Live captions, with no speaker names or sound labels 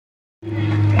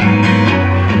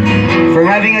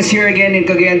us here again in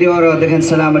Cagayan de Oro. Daghang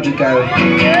salamat jud kayo.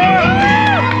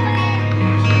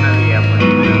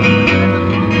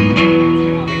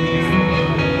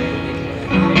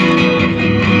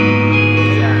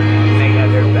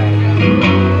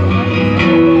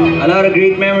 A lot of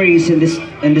great memories in this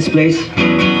place.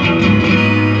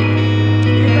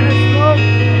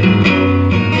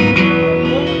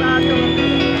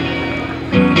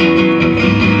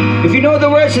 If you know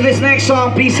the words to this next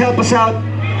song, please help us out.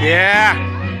 Yeah.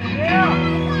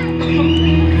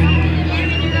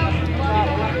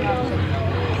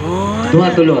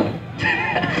 Tuwa-tulo.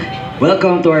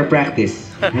 Welcome to our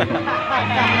practice.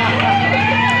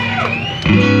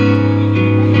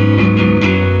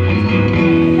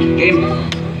 Game.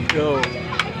 Go.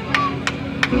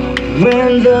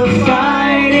 When the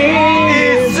fighting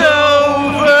It's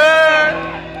over,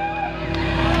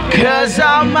 'cause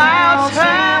our mouths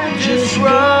have just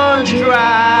run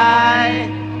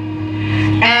dry.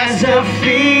 As the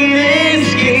feelings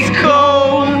get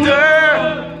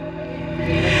colder,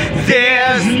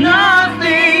 there's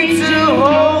nothing to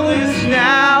hold us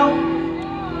now.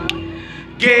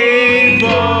 Gave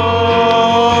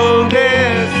all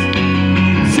this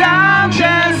time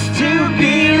just to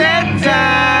be let down.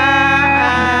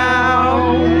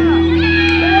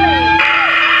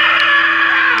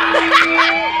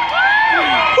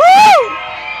 Woo!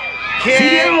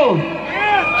 Sige,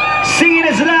 sing it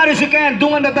as loud as you can.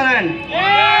 Dungan na tanan.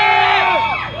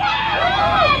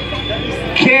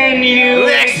 Can you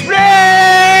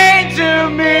Explain to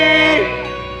me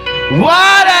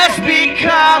what has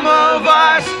become of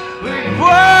us? With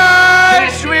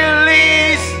words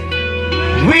released,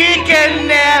 we can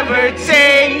never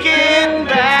take it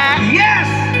back. Yes!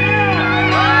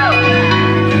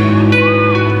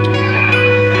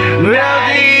 Well,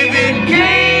 even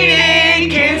gaining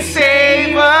can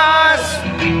save us.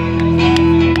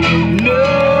 No.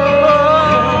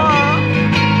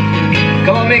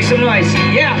 Come on, make some noise.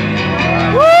 Yeah.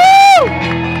 Woo!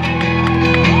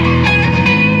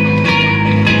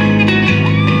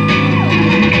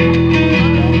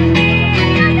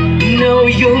 No,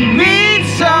 you'll Meet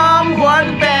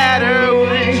someone better.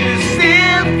 Would you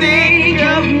still think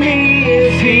of me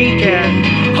if he can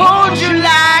hold you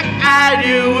like I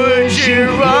do? Would you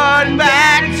run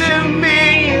back to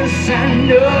me? Yes, I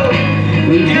know.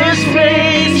 This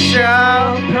face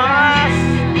shall pass.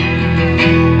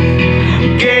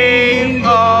 Gave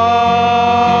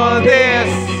all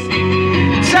this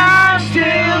time,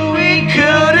 still we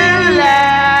couldn't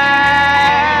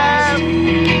last.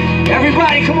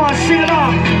 Everybody, come on, sing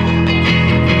along.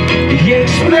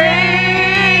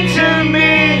 Explain to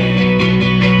me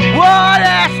what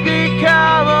has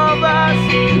become of us.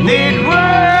 Did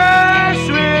words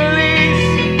release?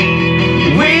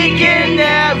 We can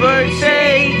never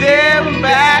take them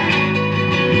back.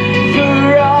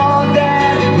 For all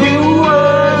that we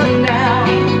were now,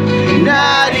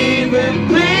 not even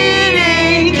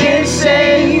bleeding can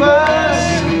save us.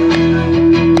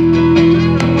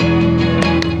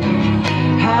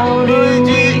 How did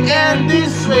we end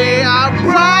this way? Our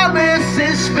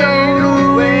promises thrown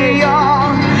away.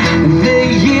 All the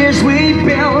years we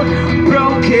built,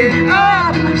 broken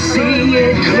up, see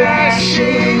it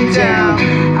crashing down.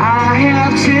 I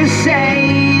have to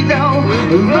say though,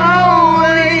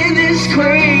 rolling is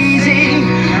crazy.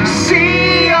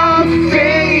 See your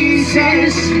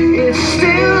faces, it's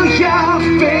still your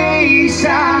face. I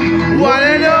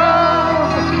wanna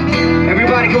know.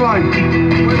 Everybody, come on.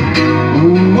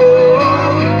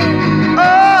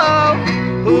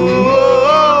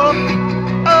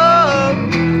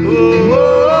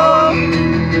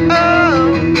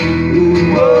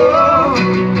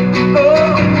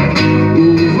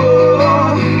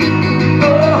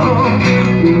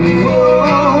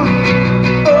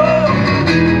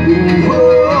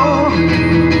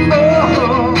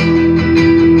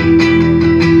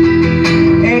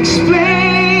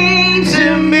 Explain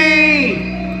to me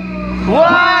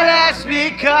what has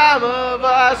become of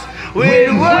us.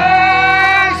 When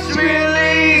words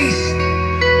released,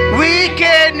 we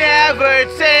can never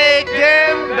take